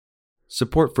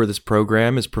Support for this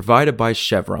program is provided by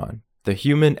Chevron, the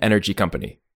human energy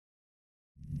company.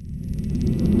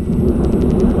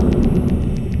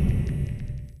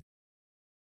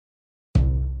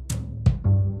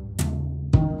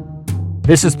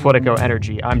 This is Politico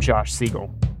Energy. I'm Josh Siegel.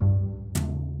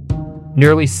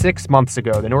 Nearly 6 months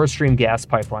ago, the Nord Stream gas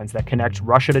pipelines that connect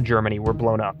Russia to Germany were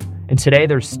blown up, and today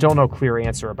there's still no clear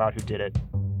answer about who did it.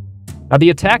 Now, the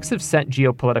attacks have sent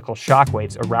geopolitical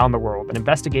shockwaves around the world, and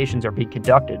investigations are being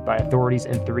conducted by authorities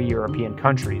in 3 European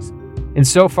countries. And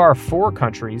so far, 4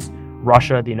 countries,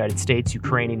 Russia, the United States,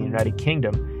 Ukraine, and the United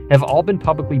Kingdom, have all been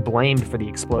publicly blamed for the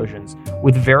explosions,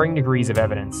 with varying degrees of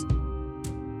evidence.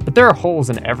 But there are holes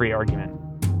in every argument.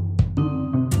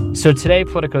 So today,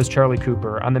 Politico's Charlie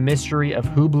Cooper on the mystery of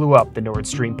who blew up the Nord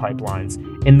Stream pipelines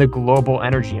and the global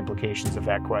energy implications of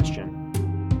that question.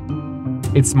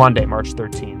 It's Monday, March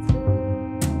 13th.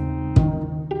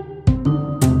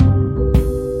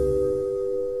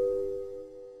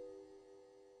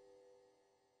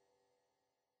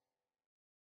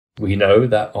 We know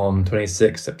that on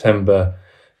 26 September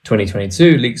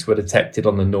 2022, leaks were detected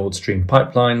on the Nord Stream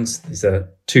pipelines. These are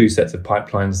 2 sets of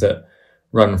pipelines that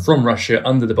run from Russia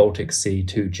under the Baltic Sea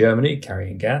to Germany,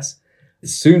 carrying gas. It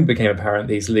soon became apparent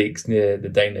these leaks near the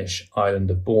Danish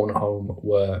island of Bornholm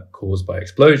were caused by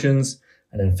explosions.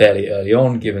 And then fairly early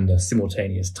on, given the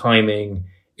simultaneous timing,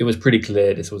 it was pretty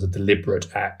clear this was a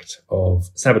deliberate act of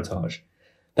sabotage.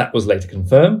 That was later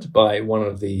confirmed by one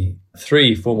of the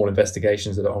 3 formal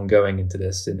investigations that are ongoing into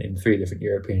this in 3 different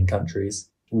European countries.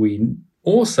 We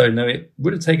also know it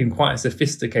would have taken quite a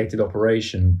sophisticated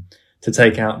operation to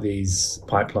take out these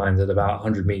pipelines at about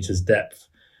 100 meters depth.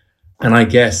 And I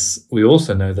guess we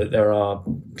also know that there are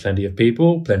plenty of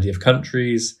people, plenty of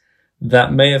countries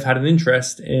that may have had an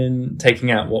interest in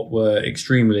taking out what were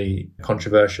extremely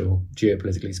controversial,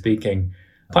 geopolitically speaking,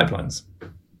 pipelines.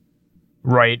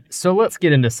 Right. So let's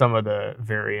get into some of the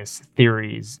various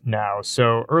theories now.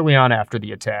 So early on after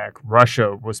the attack,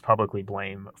 Russia was publicly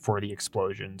blamed for the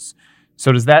explosions.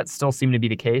 So does that still seem to be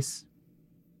the case?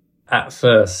 At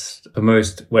first, for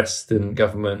most Western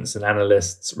governments and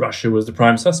analysts, Russia was the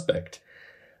prime suspect.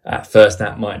 At first,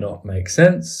 that might not make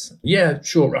sense. Yeah,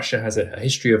 sure, Russia has a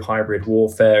history of hybrid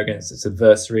warfare against its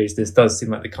adversaries. This does seem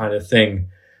like the kind of thing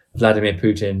Vladimir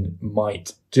Putin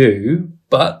might do.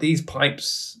 But these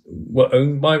pipes were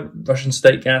owned by Russian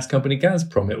state gas company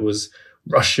Gazprom. It was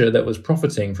Russia that was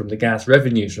profiting from the gas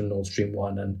revenues from Nord Stream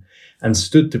 1 and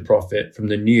stood to profit from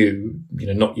the new,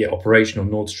 not yet operational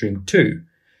Nord Stream 2.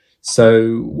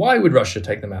 So why would Russia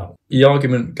take them out? The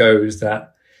argument goes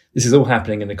that this is all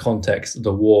happening in the context of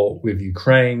the war with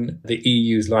Ukraine. The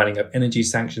EU's lining up energy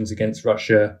sanctions against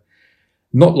Russia.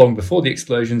 Not long before the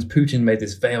explosions, Putin made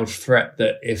this veiled threat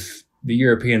that if the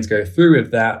Europeans go through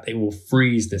with that, they will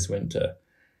freeze this winter.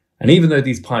 And even though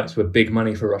these pipes were big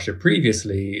money for Russia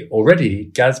previously,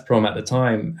 already Gazprom at the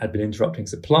time had been interrupting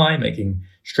supply, making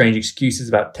strange excuses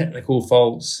about technical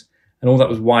faults. And all that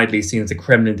was widely seen as a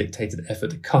Kremlin-dictated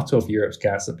effort to cut off Europe's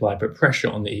gas supply, put pressure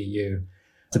on the EU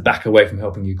to back away from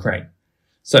helping Ukraine.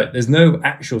 So there's no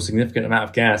actual significant amount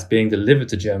of gas being delivered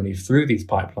to Germany through these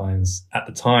pipelines at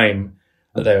the time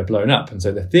that they were blown up. And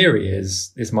so the theory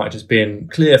is this might just be a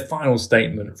clear final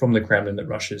statement from the Kremlin that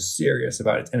Russia's serious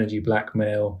about its energy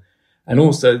blackmail and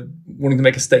also wanting to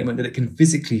make a statement that it can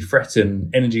physically threaten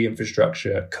energy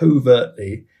infrastructure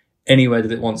covertly anywhere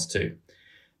that it wants to.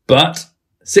 But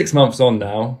 6 months on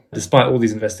now, despite all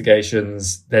these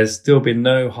investigations, there's still been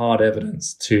no hard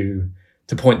evidence to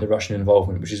point to Russian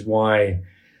involvement, which is why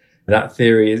that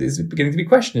theory is beginning to be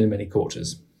questioned in many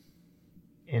quarters.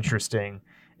 Interesting.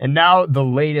 And now the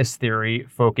latest theory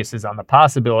focuses on the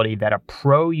possibility that a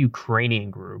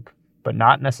pro-Ukrainian group, but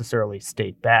not necessarily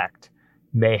state-backed,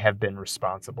 may have been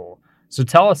responsible. So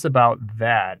tell us about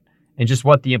that and just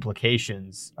what the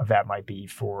implications of that might be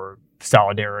for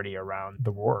solidarity around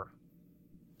the war.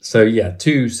 So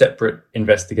 2 separate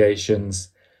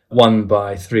investigations, one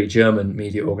by 3 German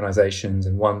media organizations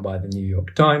and one by the New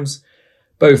York Times,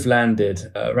 both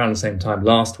landed around the same time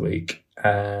last week,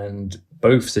 and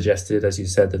both suggested, as you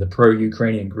said, that a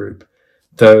pro-Ukrainian group,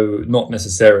 though not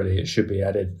necessarily, it should be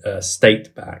added,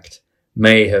 state-backed,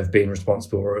 may have been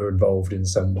responsible or involved in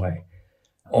some way.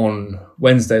 On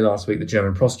Wednesday last week, the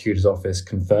German prosecutor's office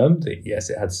confirmed that, yes,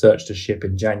 it had searched a ship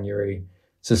in January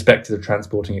suspected of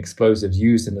transporting explosives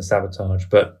used in the sabotage,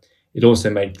 but it also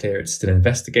made clear it's still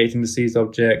investigating the seized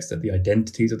objects, that the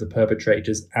identities of the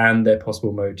perpetrators and their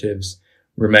possible motives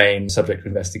remain subject to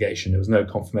investigation. There was no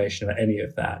confirmation of any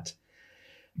of that.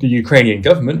 The Ukrainian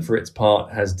government, for its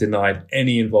part, has denied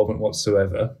any involvement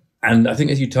whatsoever. And I think,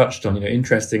 as you touched on,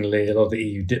 interestingly, a lot of the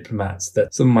EU diplomats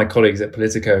that some of my colleagues at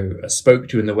Politico spoke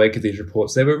to in the wake of these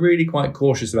reports, they were really quite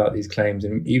cautious about these claims,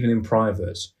 even in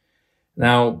private.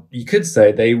 Now, you could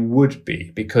say they would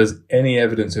be, because any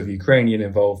evidence of Ukrainian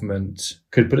involvement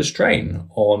could put a strain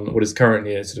on what is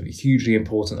currently a sort of hugely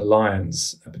important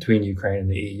alliance between Ukraine and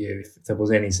the EU, if there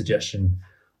was any suggestion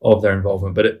of their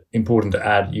involvement. But it's important to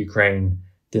add, Ukraine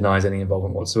denies any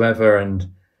involvement whatsoever.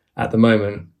 And at the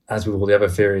moment, as with all the other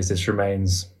theories, this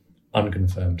remains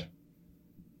unconfirmed.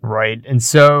 Right. And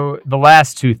so the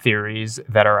last two theories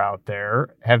that are out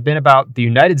there have been about the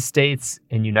United States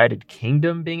and United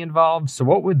Kingdom being involved. So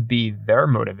what would be their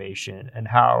motivation, and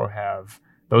how have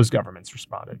those governments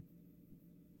responded?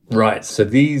 Right. So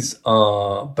these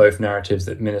are both narratives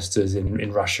that ministers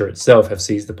in Russia itself have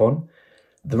seized upon.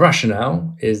 The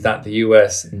rationale is that the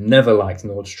US never liked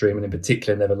Nord Stream, and in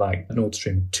particular never liked Nord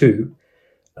Stream 2.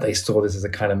 They saw this as a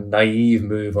kind of naive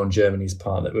move on Germany's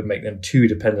part that would make them too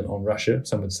dependent on Russia.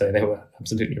 Some would say they were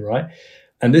absolutely right.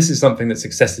 And this is something that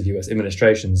successive US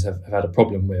administrations have had a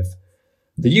problem with.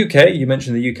 The UK, you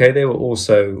mentioned the UK, they were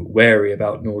also wary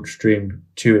about Nord Stream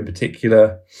 2 in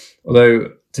particular.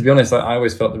 Although, to be honest, I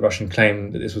always felt the Russian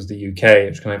claim that this was the UK,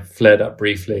 which kind of flared up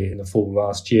briefly in the fall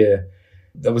last year.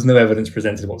 There was no evidence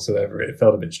presented whatsoever. It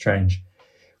felt a bit strange.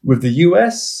 With the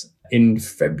US, in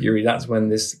February, that's when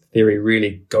this theory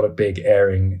really got a big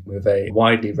airing with a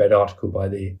widely read article by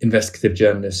the investigative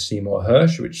journalist Seymour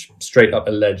Hersh, which straight up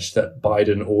alleged that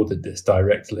Biden ordered this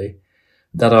directly.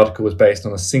 That article was based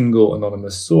on a single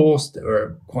anonymous source. There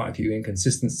were quite a few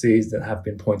inconsistencies that have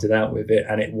been pointed out with it,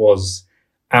 and it was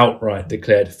outright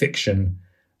declared fiction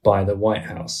by the White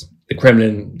House. The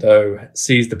Kremlin, though,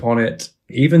 seized upon it,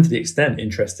 even to the extent,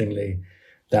 interestingly,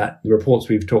 that the reports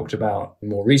we've talked about in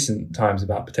more recent times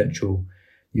about potential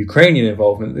Ukrainian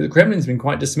involvement, the Kremlin's been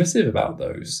quite dismissive about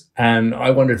those. And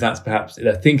I wonder if that's perhaps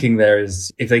their thinking there is,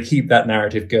 if they keep that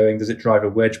narrative going, does it drive a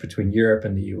wedge between Europe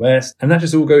and the US? And that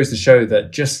just all goes to show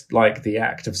that just like the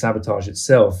act of sabotage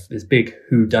itself, this big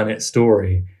whodunit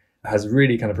story has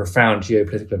really kind of profound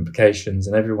geopolitical implications,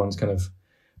 and everyone's kind of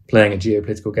playing a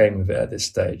geopolitical game with it at this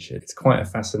stage. It's quite a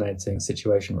fascinating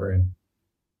situation we're in.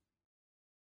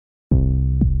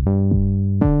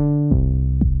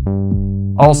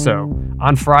 Also,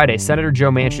 on Friday, Senator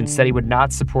Joe Manchin said he would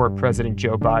not support President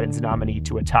Joe Biden's nominee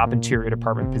to a top Interior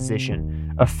Department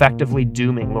position, effectively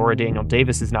dooming Laura Daniel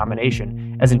Davis's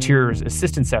nomination as Interior's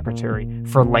Assistant Secretary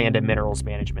for Land and Minerals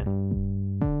Management.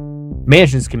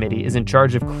 Manchin's committee is in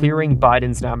charge of clearing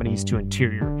Biden's nominees to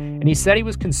Interior, and he said he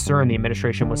was concerned the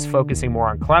administration was focusing more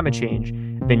on climate change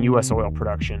than U.S. oil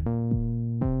production.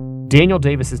 Daniel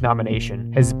Davis's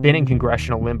nomination has been in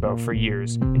congressional limbo for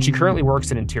years, and she currently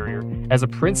works in Interior as a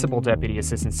Principal Deputy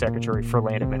Assistant Secretary for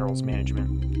Land and Minerals Management.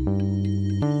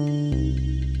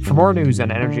 For more news on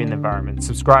energy and the environment,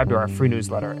 subscribe to our free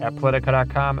newsletter at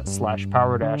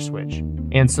politica.com/power-switch,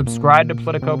 and subscribe to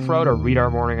Politico Pro to read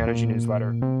our morning energy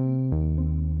newsletter.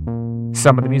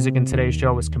 Some of the music in today's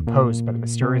show was composed by the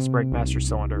mysterious Breakmaster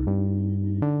Cylinder.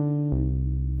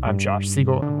 I'm Josh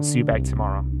Siegel, and we'll see you back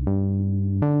tomorrow.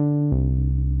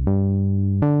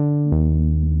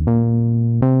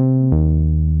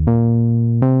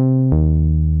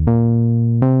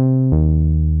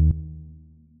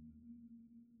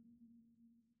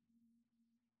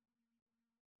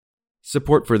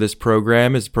 Support for this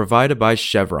program is provided by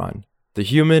Chevron, the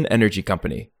human energy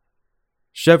company.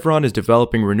 Chevron is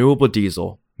developing renewable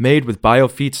diesel made with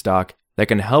biofeedstock that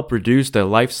can help reduce the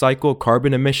life cycle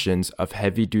carbon emissions of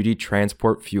heavy-duty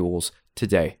transport fuels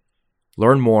today.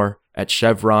 Learn more at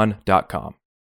chevron.com.